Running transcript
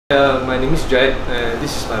My name is Chit and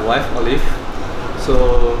this is my wife Olive.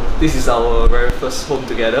 So this is our very first home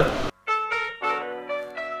together.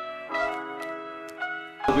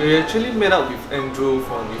 We actually met up with Andrew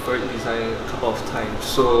from Euphoric Designs a couple of times.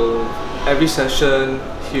 So every session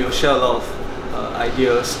he will share a lot of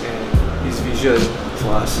ideas and his vision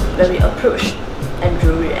for us. When we approached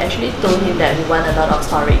Andrew, we actually told him that we want a lot of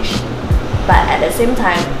storage. But at the same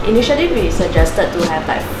time, initially we suggested to have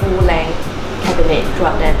like full-length cabinet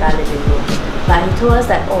throughout the entire living room. But he told us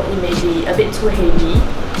that it may be a bit too heavy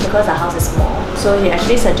because the house is small. So he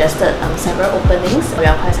actually suggested several openings. We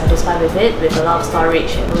are quite satisfied with it, with a lot of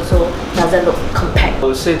storage, and also doesn't look compact. I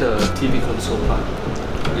would say the TV console part.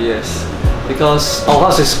 Yes, because our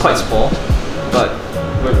house is quite small, but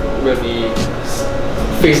when we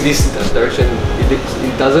face this direction,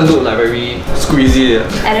 it doesn't look like very squeezy.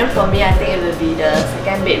 And then for me, I think it will be the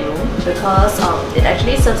second bedroom because it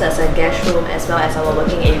actually serves as a guest room as well as our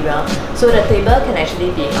working area. So the table can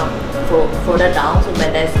actually be folded down, so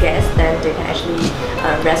when there's guests, then they can actually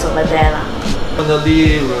rest over there.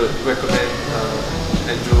 Personally, would recommend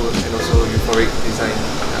Andrew and also Euphoric Design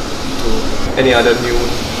to any other new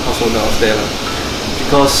house owner out there.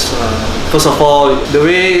 Because first of all, the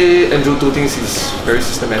way Andrew do things is very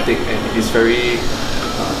systematic and he's very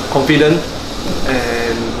confident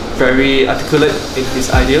and very articulate in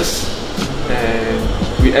his ideas, and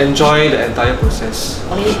we enjoy the entire process.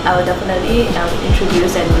 I will definitely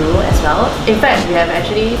introduce Andrew as well. In fact, we have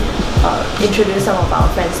actually introduced some of our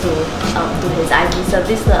friends to his IT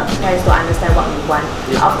service, tries to understand what we want.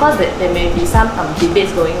 Yeah. Of course, there may be some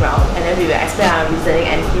debates going around, and then we will explain our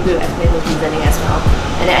reasoning and he will explain his reasoning as well.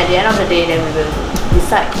 And then at the end of the day, then we will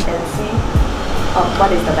decide and see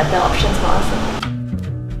what is the better options for us.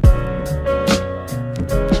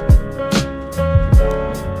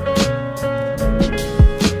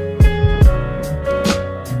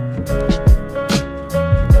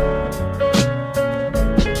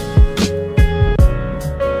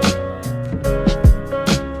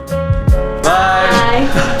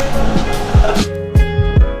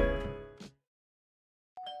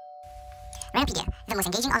 Renopedia, the most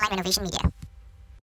engaging online renovation media.